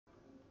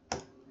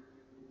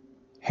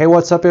Hey,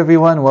 what's up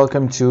everyone?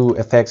 Welcome to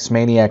Effects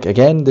Maniac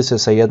again. This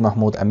is Syed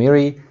Mahmoud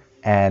Amiri,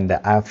 and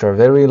after a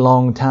very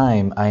long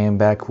time I am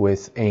back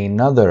with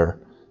another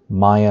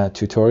Maya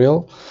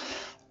tutorial.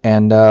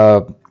 And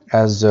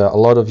as a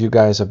lot of you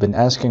guys have been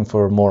asking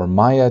for more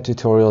Maya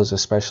tutorials,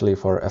 especially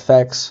for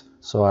effects,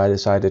 so I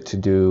decided to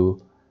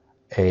do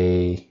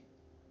an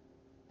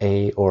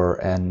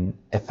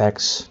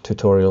effects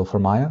tutorial for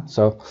Maya.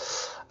 So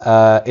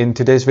in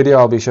today's video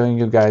I'll be showing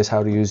you guys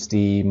how to use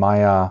the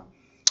Maya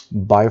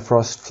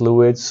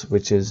Bifrost-fluids,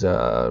 which is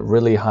a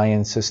really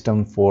high-end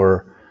system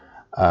for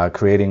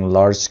creating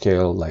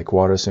large-scale like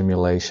water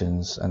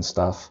simulations and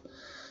stuff.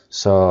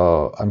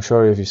 So I'm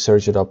sure if you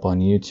search it up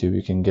on YouTube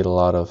you can get a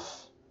lot of,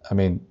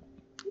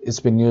 it's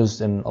been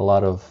used in a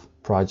lot of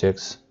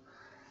projects,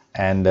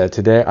 and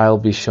today I'll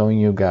be showing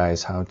you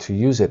guys how to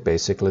use it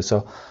basically.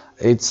 So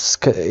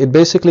it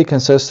basically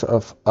consists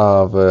of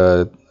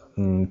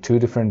two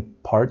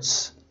different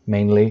parts,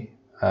 mainly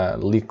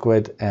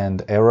liquid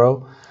and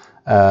aero.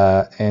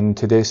 In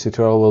today's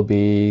tutorial we'll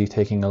be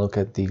taking a look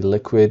at the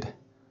liquid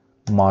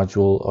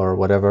module or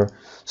whatever.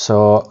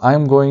 So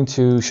I'm going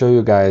to show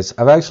you guys,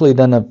 I've actually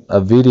done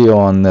a video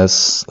on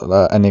this,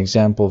 an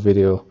example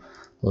video,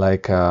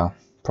 like a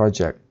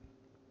project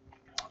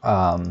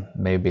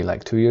maybe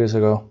like 2 years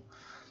ago.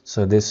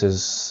 So this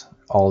is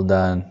all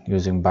done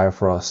using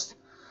Bifrost.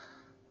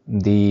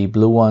 The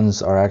blue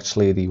ones are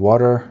actually the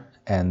water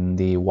and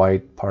the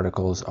white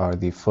particles are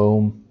the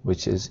foam,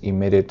 which is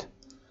emitted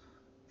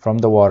from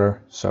the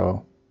water.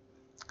 So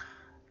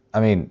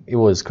it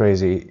was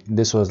crazy.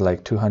 This was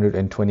like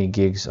 220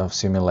 gigs of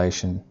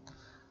simulation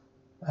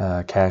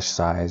cache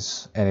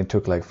size, and it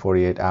took like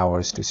 48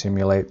 hours to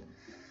simulate,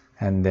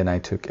 and then I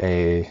took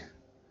a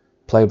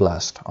play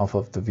blast off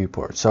of the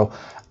viewport. So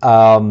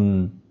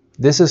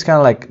this is kind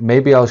of like,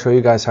 maybe I'll show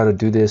you guys how to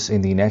do this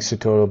in the next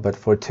tutorial, but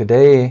for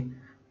today,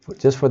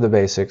 just for the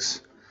basics,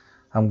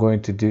 I'm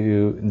going to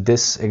do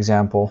this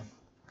example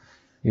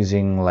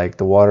using like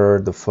the water,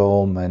 the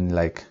foam, and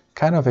like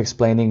kind of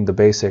explaining the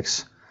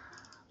basics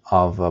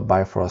of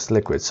Bifrost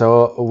liquid.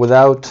 So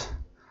without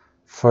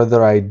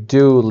further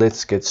ado,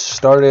 let's get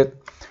started.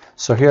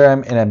 So here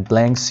I'm in a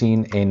blank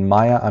scene in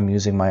Maya. I'm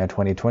using Maya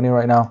 2020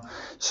 right now.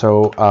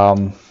 So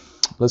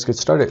let's get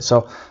started.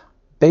 So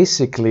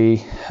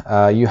basically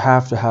you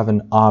have to have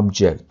an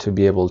object to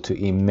be able to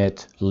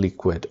emit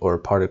liquid or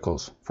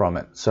particles from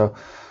it. So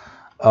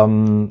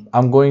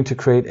I'm going to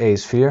create a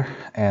sphere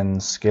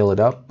and scale it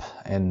up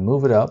and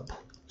move it up.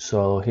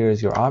 So here's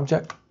your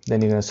object.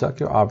 Then you're going to select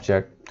your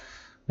object.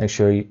 Make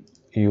sure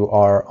you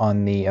are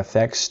on the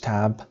effects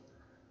tab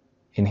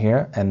in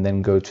here, and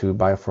then go to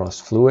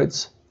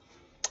Bifrost-fluids.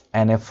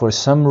 And if for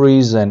some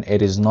reason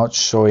it is not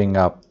showing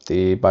up,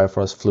 the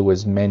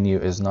Bifrost-fluids menu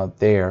is not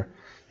there,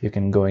 you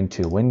can go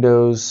into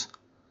Windows,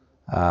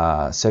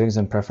 Settings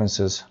and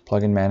Preferences,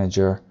 Plugin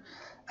Manager,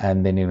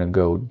 and then you're going to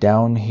go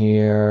down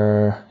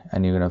here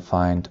and you're going to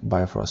find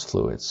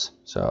Bifrost-fluids.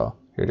 So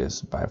here it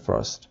is,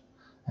 Bifrost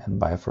and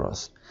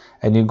Bifrost,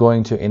 and you're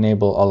going to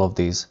enable all of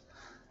these,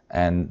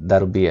 and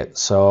that'll be it.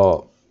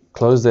 So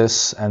close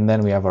this, and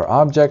then we have our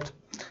object.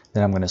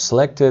 Then I'm going to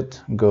select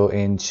it, go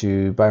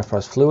into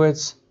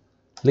Bifrost-fluids,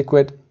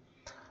 liquid,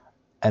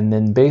 and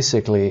then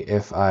basically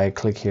if I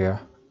click here,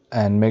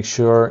 and make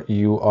sure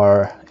you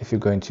are, if you're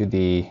going to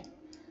the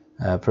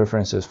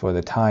preferences for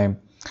the time,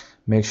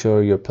 make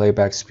sure your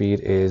playback speed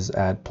is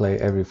at play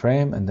every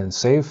frame, and then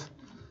save,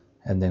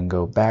 and then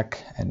go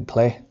back and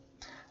play,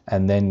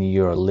 and then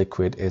your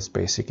liquid is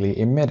basically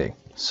emitting.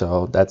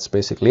 So that's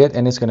basically it,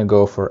 and it's going to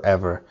go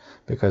forever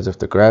because of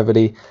the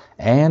gravity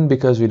and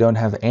because we don't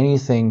have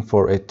anything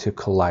for it to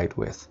collide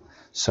with.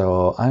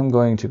 So I'm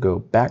going to go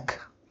back,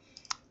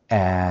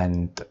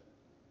 and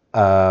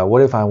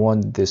what if I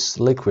want this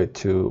liquid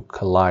to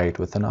collide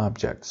with an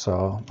object?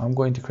 So I'm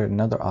going to create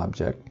another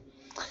object,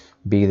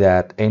 be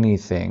that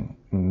anything,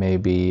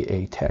 maybe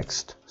a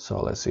text.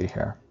 So let's see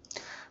here,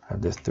 I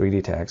have this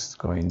 3D text,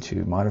 going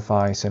to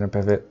modify, center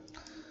pivot,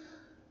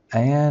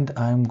 and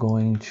I'm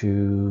going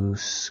to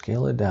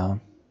scale it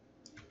down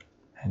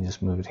and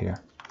just move it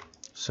here.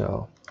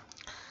 So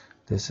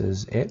this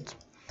is it,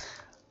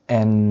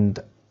 and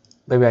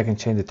maybe I can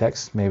change the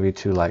text maybe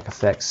to like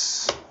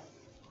effects,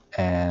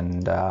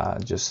 and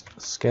just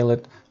scale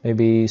it,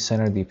 maybe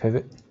center the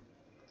pivot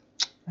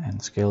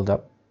and scale it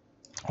up,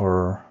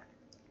 or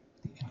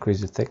increase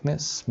the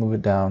thickness, move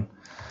it down.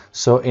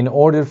 So in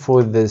order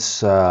for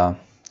this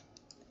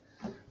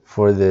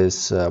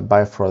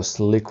Bifrost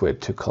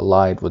liquid to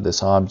collide with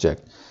this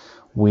object,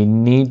 we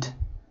need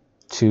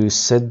to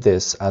set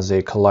this as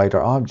a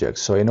collider object.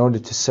 So in order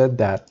to set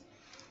that,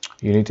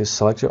 you need to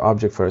select your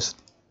object first.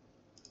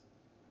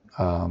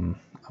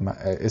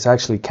 It's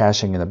actually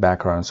caching in the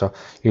background, so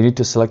you need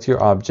to select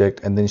your object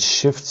and then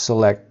shift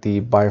select the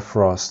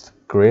Bifrost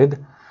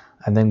grid,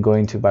 and then go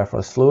into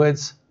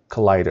Bifrost-fluids,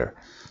 collider.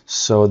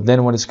 So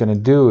then what it's going to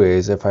do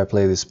is, if I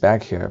play this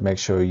back here, make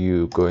sure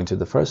you go into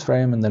the first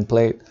frame and then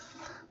play it.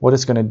 What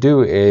it's going to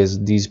do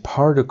is these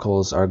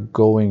particles are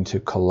going to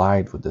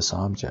collide with this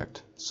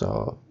object.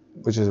 So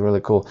which is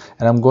really cool.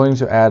 And I'm going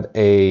to add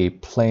a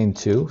plane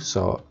too,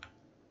 so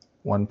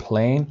one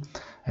plane,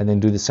 and then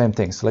do the same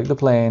thing. Select the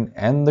plane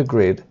and the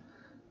grid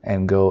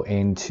and go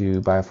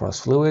into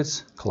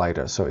Bifrost-fluids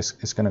collider. So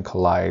it's going to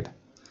collide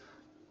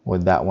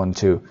with that one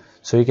too.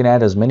 So you can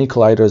add as many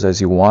colliders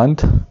as you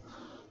want,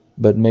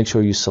 but make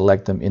sure you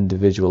select them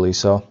individually.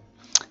 So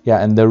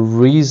yeah, and the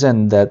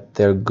reason that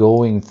they're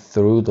going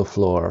through the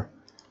floor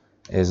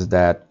is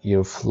that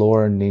your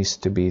floor needs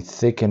to be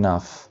thick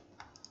enough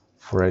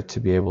for it to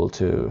be able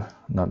to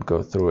not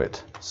go through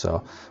it.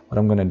 So what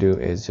I'm going to do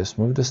is just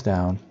move this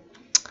down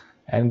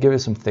and give it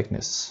some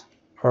thickness,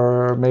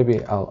 or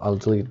maybe I'll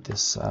delete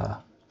this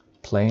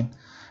plane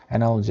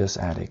and I'll just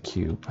add a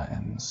cube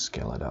and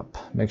scale it up.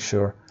 Make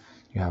sure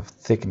you have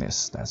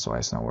thickness, that's why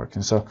it's not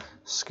working. So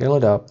scale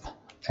it up,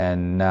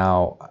 and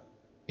now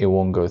it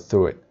won't go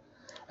through it.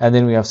 And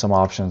then we have some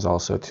options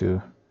also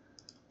to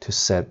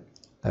set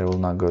that it will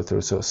not go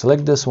through. So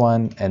select this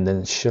one and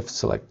then shift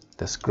select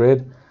this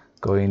grid,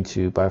 go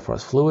into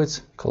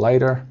Bifrost-fluids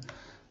collider,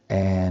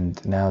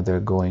 and now they're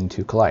going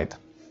to collide.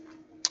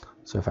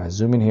 So if I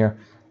zoom in here,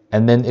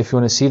 and then if you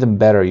want to see them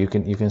better, you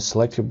can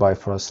select your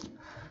Bifrost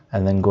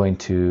and then go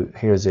into,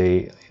 here's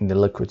in the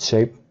liquid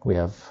shape, we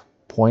have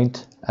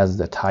point as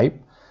the type,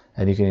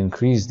 and you can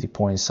increase the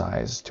point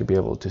size to be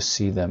able to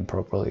see them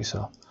properly.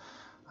 So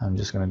I'm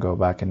just going to go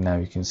back, and now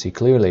you can see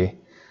clearly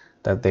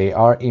that they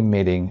are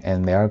emitting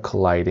and they are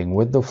colliding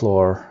with the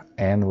floor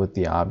and with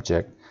the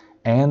object,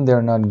 and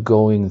they're not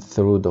going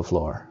through the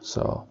floor.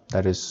 So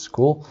that is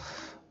cool.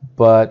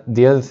 But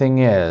the other thing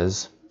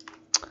is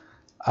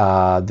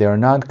they're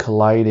not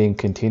colliding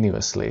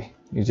continuously.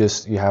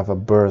 You have a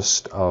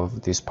burst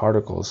of these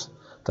particles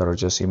that are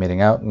just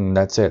emitting out, and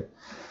that's it.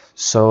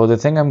 So the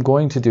thing I'm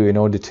going to do in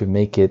order to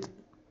make it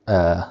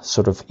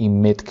sort of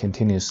emit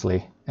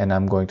continuously, and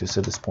I'm going to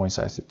set this point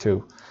size to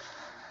 2,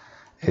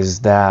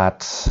 is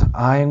that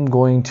I'm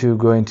going to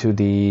go into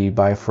the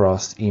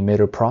Bifrost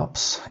emitter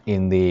props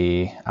in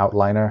the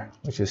outliner,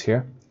 which is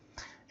here,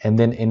 and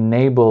then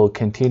enable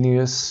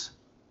continuous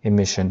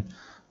emission,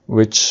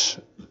 which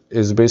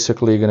is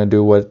basically going to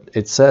do what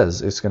it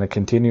says. It's going to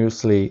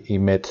continuously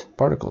emit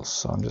particles.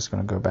 So I'm just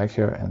going to go back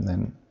here and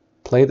then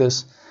play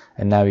this,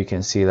 and now you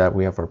can see that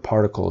we have our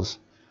particles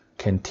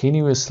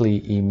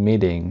continuously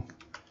emitting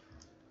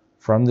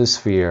from the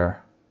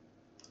sphere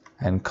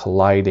and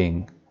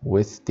colliding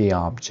with the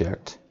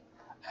object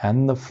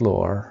and the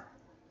floor,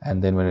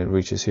 and then when it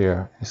reaches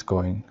here, it's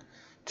going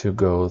to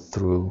go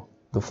through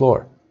the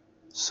floor.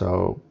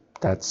 So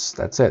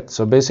that's it.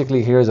 So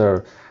basically, here's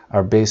our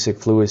basic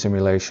fluid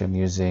simulation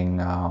using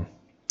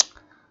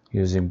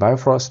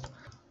Bifrost.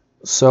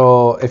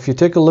 So if you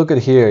take a look at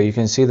here, you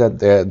can see that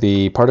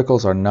the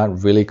particles are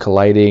not really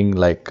colliding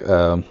like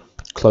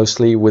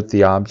closely with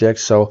the object.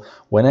 So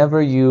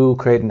whenever you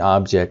create an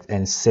object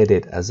and set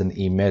it as an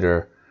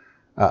emitter,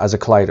 as a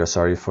collider,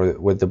 sorry,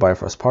 with the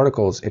Bifrost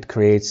particles, it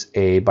creates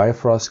a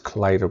Bifrost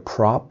collider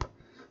prop,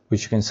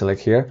 which you can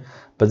select here.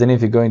 But then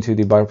if you go into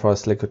the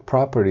Bifrost liquid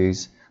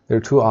properties, there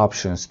are 2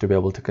 options to be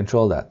able to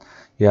control that.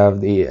 You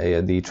have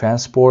the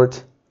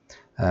transport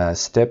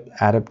step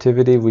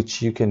adaptivity,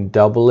 which you can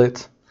double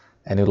it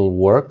and it'll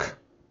work.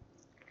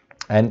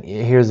 And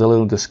here's a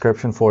little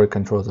description for it.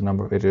 Controls the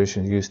number of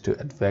iterations used to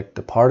affect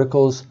the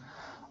particles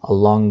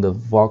along the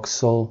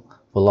voxel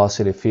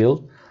velocity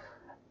field.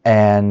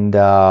 And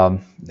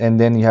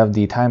then you have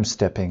the time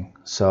stepping.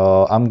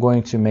 So I'm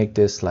going to make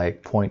this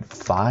like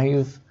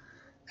 0.5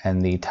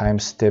 and the time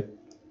step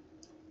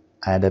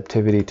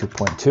adaptivity to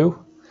 0.2.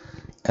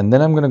 And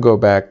then I'm going to go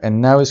back,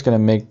 and now it's going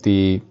to make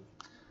the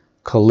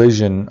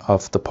collision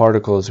of the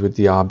particles with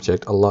the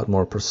object a lot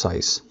more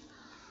precise.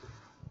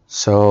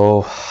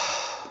 So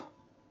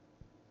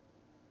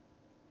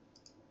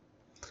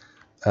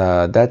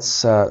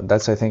that's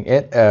I think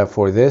it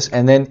for this.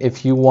 And then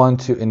if you want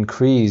to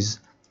increase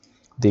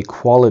the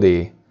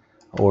quality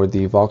or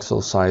the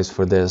voxel size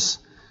for this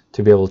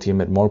to be able to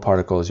emit more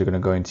particles, you're going to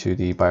go into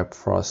the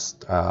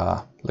Bifrost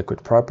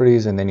liquid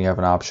properties, and then you have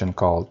an option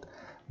called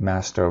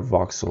master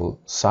voxel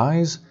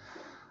size.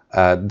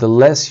 The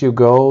less you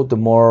go, the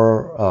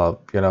more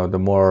the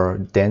more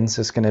dense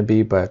it's going to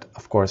be, but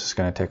of course it's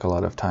going to take a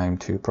lot of time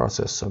to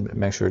process, so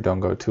make sure you don't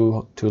go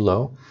too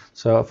low.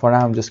 So for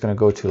now I'm just going to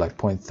go to like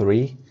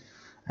 0.3,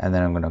 and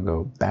then I'm going to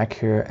go back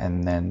here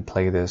and then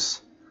play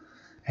this,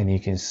 and you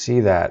can see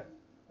that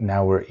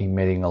now we're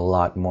emitting a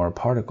lot more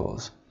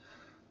particles.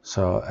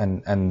 So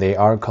and they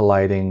are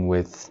colliding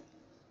with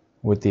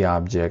the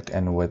object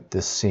and with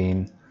the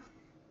scene.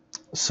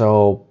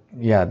 So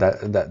yeah,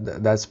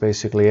 that's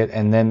basically it.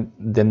 And then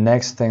the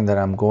next thing that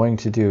I'm going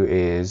to do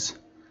is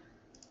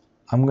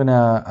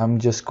I'm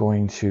just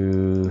going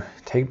to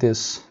take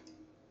this,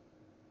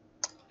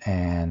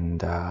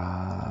 and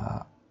I'll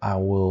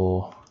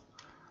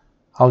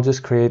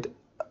just create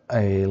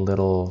a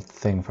little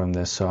thing from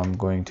this. So I'm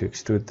going to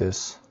extrude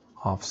this,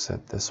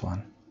 offset this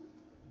one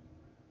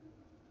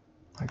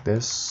like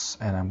this,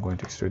 and I'm going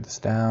to extrude this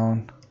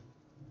down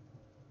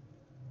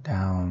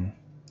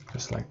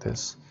just like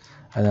this,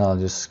 and then I'll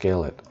just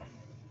scale it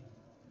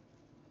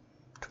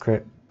to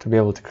to be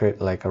able to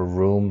create like a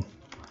room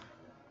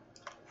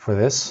for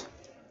this.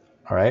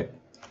 All right,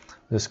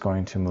 just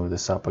going to move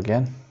this up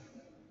again.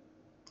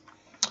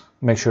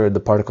 Make sure the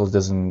particles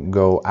doesn't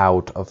go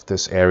out of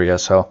this area.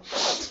 So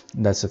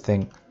that's the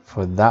thing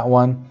for that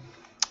one.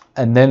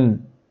 And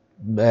then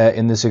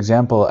in this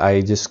example,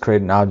 I just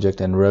created an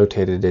object and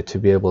rotated it to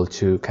be able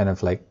to kind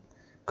of like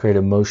create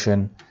a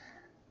motion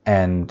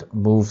and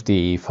move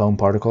the foam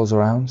particles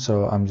around.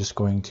 So I'm just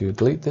going to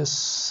delete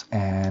this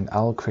and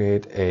I'll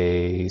create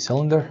a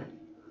cylinder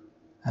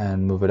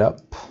and move it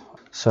up.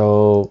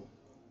 So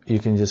you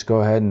can just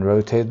go ahead and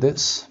rotate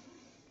this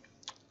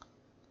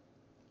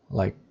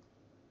like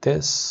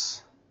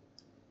this,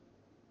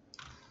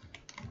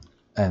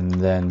 and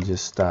then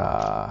just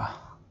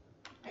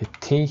hit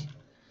T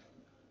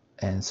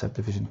and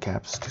subdivision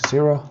caps to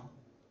 0.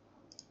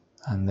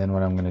 And then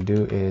what I'm going to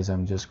do is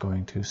I'm just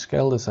going to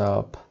scale this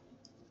up,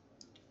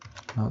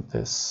 not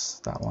this,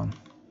 that one.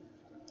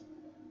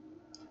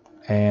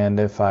 And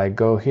if I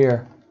go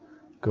here,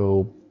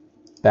 go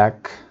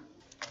back,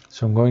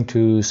 so I'm going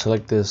to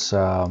select this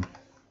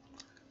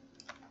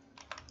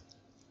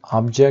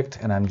object,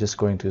 and I'm just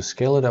going to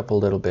scale it up a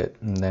little bit,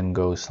 and then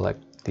go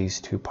select these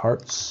two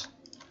parts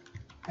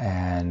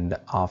and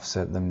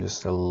offset them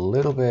just a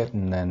little bit,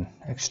 and then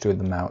extrude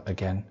them out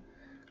again.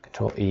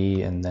 Control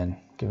E, and then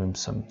give them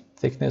some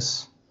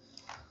thickness.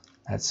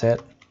 That's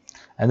it.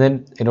 And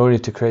then in order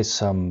to create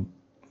some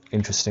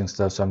interesting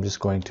stuff, so I'm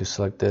just going to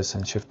select this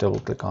and shift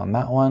double click on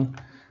that one.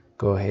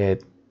 Go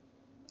ahead,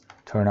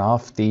 turn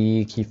off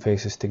the key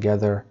faces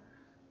together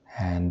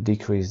and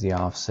decrease the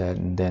offset,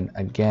 and then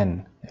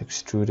again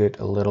extrude it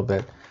a little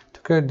bit to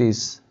create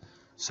these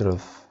sort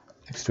of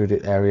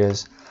extruded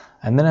areas.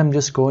 And then I'm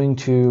just going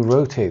to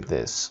rotate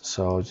this,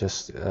 so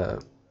just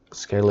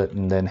scale it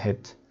and then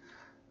hit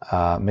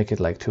make it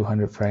like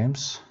 200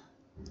 frames.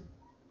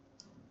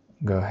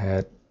 Go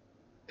ahead,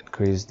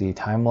 increase the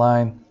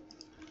timeline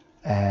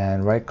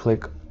and right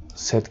click,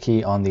 set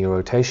key on the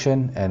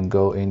rotation and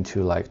go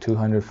into like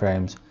 200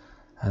 frames,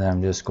 and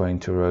I'm just going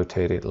to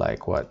rotate it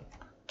like what,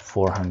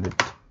 400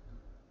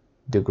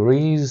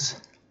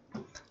 degrees.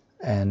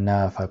 And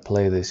now if I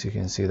play this, you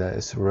can see that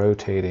it's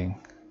rotating.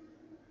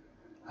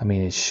 I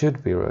mean, it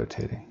should be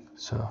rotating,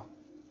 so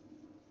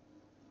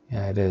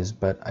yeah, it is,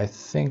 but I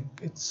think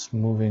it's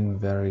moving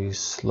very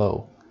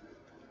slow,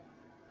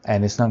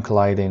 and it's not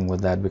colliding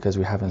with that because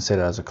we haven't set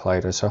it as a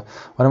collider. So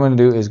what I'm going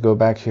to do is go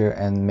back here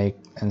and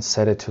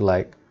set it to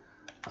like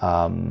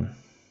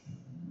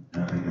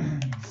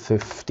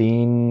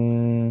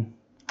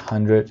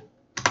 1500,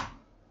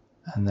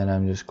 and then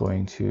I'm just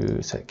going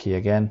to set key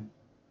again.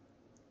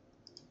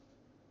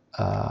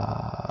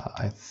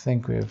 I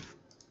think we've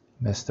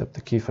messed up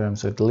the keyframe,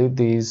 so delete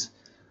these,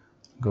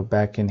 go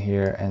back in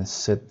here and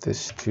set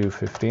this to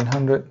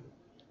 1500,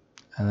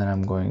 and then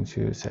I'm going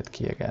to set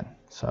key again.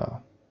 So I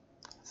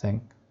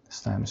think this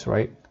time is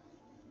right.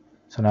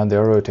 So now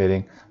they're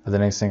rotating, but the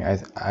next thing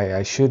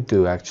I should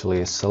do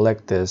actually is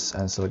select this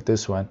and select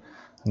this one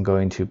and go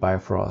into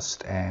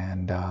Bifrost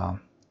and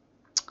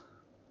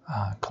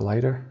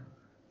collider,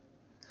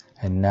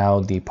 and now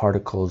the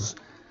particles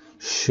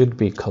should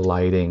be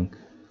colliding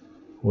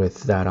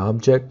with that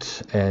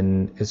object,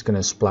 and it's going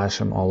to splash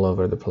them all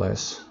over the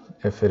place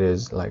if it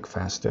is like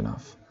fast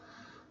enough.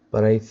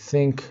 But I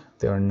think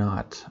they're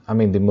not. I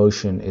mean, the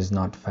motion is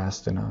not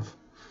fast enough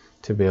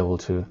to be able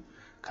to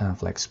kind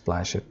of like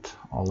splash it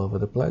all over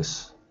the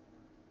place,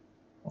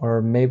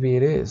 or maybe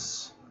it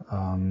is.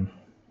 I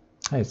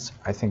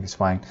think it's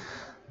fine.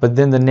 But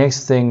then the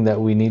next thing that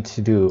we need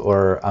to do,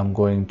 or I'm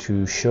going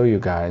to show you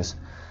guys,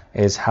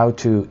 is how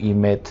to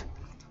emit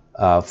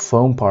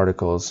foam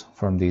particles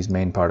from these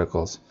main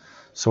particles.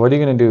 So what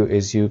you're going to do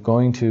is you're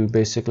going to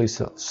basically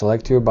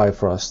select your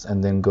Bifrost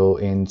and then go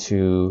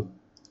into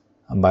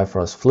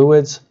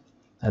Bifrost-fluids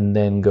and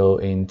then go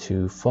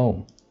into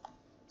foam.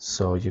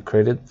 So you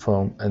created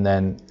foam, and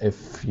then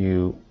if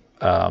you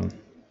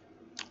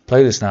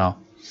play this now,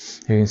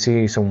 you can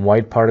see some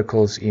white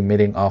particles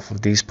emitting off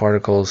of these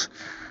particles,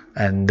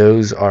 and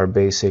those are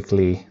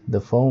basically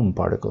the foam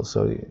particles.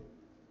 So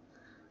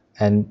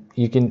and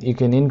you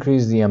can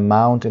increase the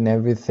amount and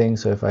everything.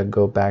 So if I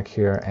go back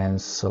here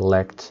and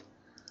select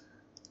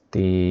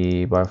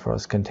the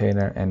Bifrost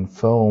container and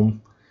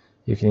foam,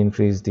 you can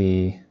increase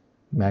the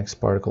max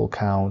particle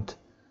count,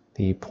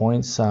 the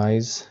point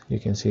size. You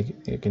can see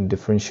you can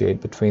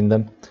differentiate between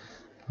them.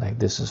 Like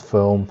this is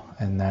foam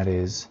and that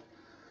is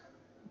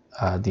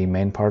the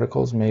main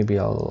particles. Maybe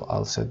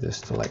I'll set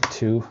this to like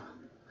 2.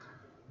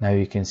 Now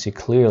you can see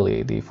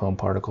clearly the foam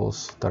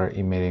particles that are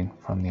emitting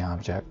from the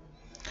object.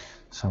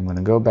 So I'm going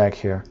to go back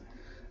here,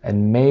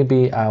 and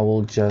maybe I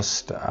will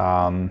just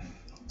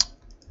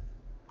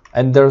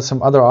and there are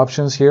some other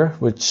options here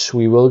which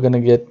we will gonna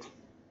get.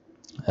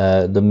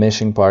 The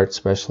meshing part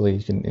especially,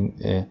 you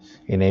can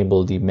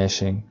enable the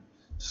meshing.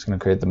 Just gonna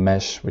create the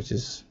mesh, which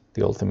is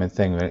the ultimate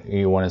thing.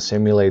 You want to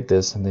simulate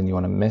this, and then you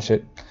want to mesh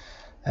it,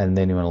 and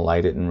then you want to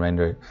light it and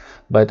render it.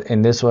 But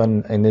in this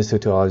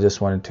tutorial, I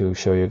just wanted to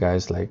show you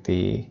guys like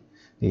the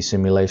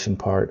simulation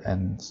part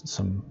and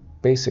some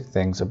basic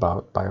things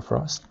about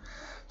Bifrost.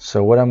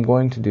 So what I'm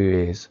going to do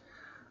is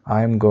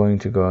I'm going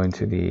to go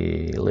into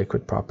the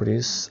liquid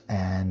properties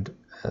and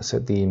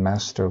set the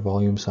master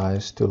volume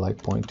size to like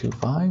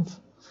 0.25,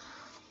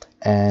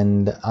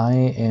 and I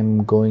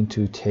am going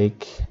to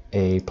take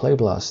a play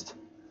blast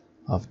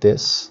of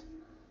this,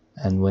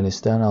 and when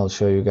it's done I'll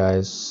show you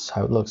guys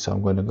how it looks. So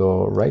I'm going to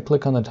go right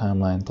click on the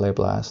timeline, play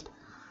blast,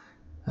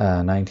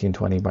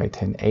 1920 by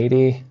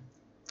 1080,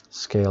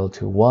 scale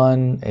to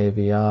 1,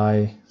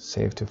 AVI,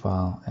 save to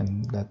file,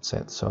 and that's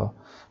it. So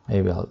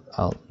maybe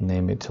I'll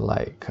name it to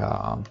like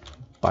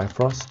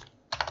Bifrost,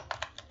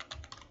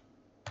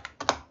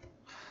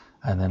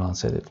 and then I'll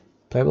set it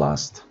play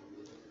blast,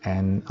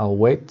 and I'll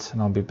wait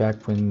and I'll be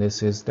back when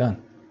this is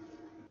done.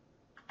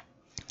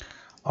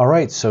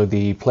 Alright, so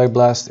the play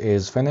blast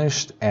is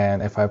finished,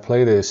 and if I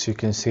play this you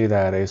can see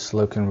that it's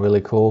looking really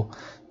cool.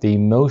 The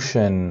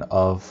motion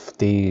of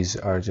these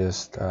are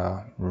just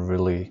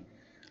really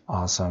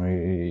awesome.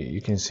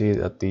 You can see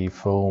that the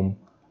foam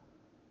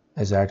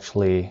is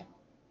actually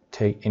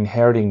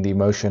inheriting the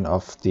motion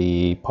of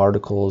the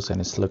particles,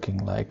 and it's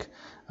looking like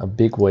a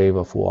big wave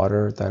of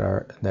water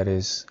that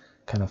is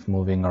kind of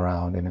moving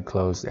around in a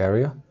closed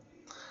area.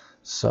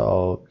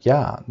 So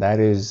yeah, that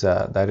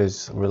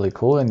is really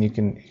cool, and you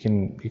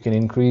can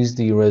increase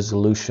the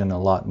resolution a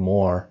lot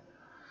more,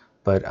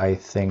 but I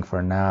think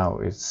for now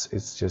it's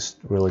just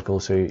really cool.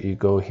 So you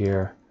go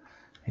here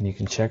and you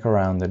can check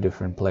around the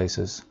different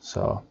places.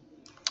 So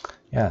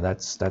yeah,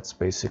 that's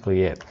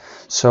basically it.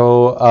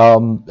 So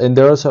and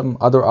there are some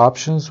other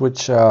options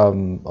which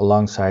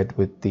alongside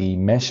with the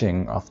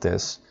meshing of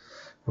this,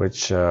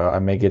 which I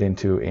may get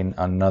into in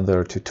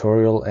another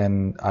tutorial,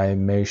 and I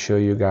may show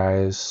you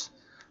guys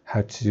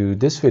how to do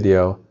this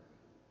video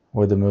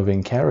with the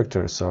moving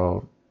character.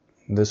 So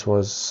this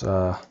was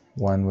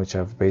one which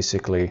I've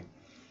basically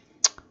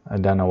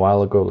done a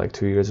while ago, like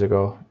 2 years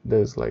ago.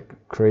 There's like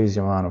crazy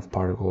amount of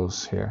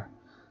particles here,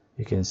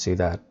 you can see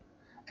that,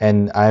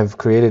 and I've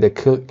created a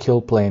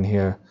kill plane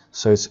here.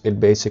 So it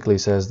basically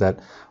says that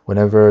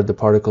whenever the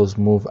particles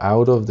move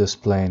out of this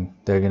plane,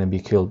 they're going to be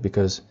killed,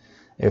 because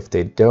if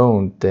they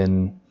don't,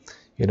 then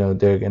you know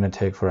they're going to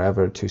take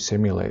forever to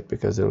simulate,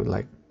 because there are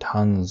like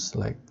tons,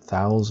 like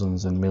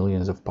thousands and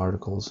millions of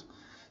particles.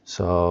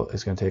 So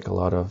it's going to take a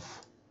lot of,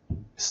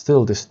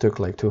 still this took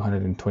like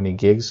 220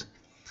 gigs,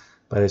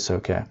 but it's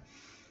okay,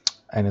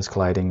 and it's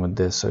colliding with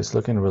this, so it's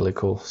looking really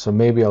cool. So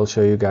maybe I'll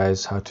show you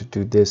guys how to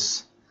do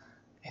this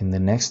in the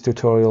next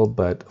tutorial,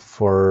 but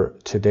for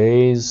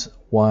today's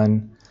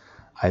one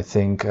I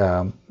think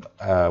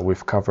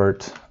we've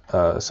covered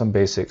some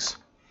basics,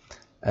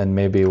 and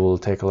maybe we'll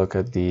take a look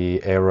at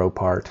the aero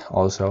part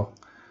also.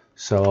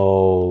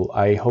 So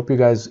I hope you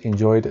guys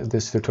enjoyed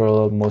this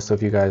tutorial. Most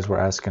of you guys were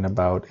asking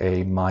about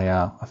a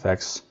Maya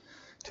effects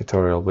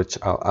tutorial, which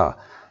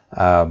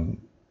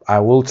I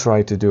will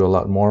try to do a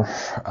lot more.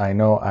 I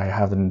know I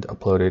haven't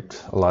uploaded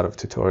a lot of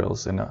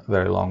tutorials in a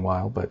very long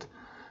while, but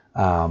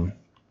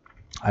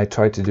I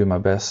try to do my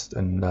best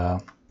and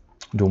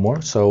do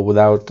more. So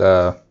without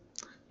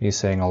me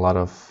saying a lot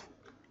of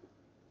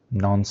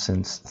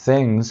nonsense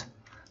things,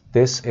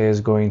 this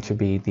is going to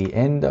be the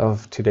end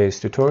of today's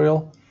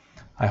tutorial.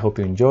 I hope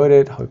you enjoyed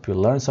it, hope you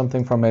learned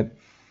something from it.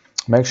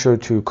 Make sure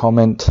to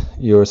comment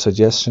your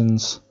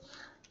suggestions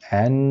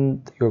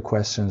and your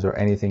questions or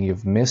anything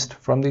you've missed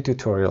from the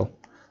tutorial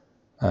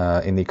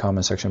in the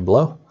comment section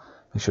below.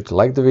 Make sure to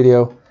like the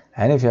video,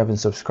 and if you haven't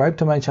subscribed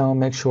to my channel,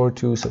 make sure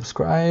to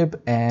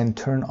subscribe and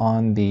turn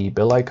on the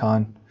bell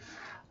icon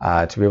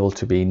to be able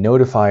to be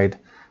notified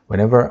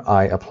whenever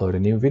I upload a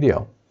new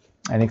video.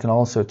 And you can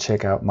also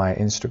check out my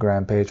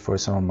Instagram page for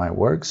some of my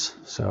works,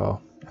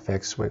 so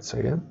FX with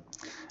Sayed.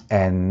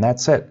 And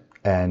that's it,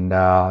 and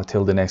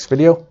till the next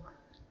video,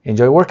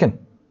 enjoy working.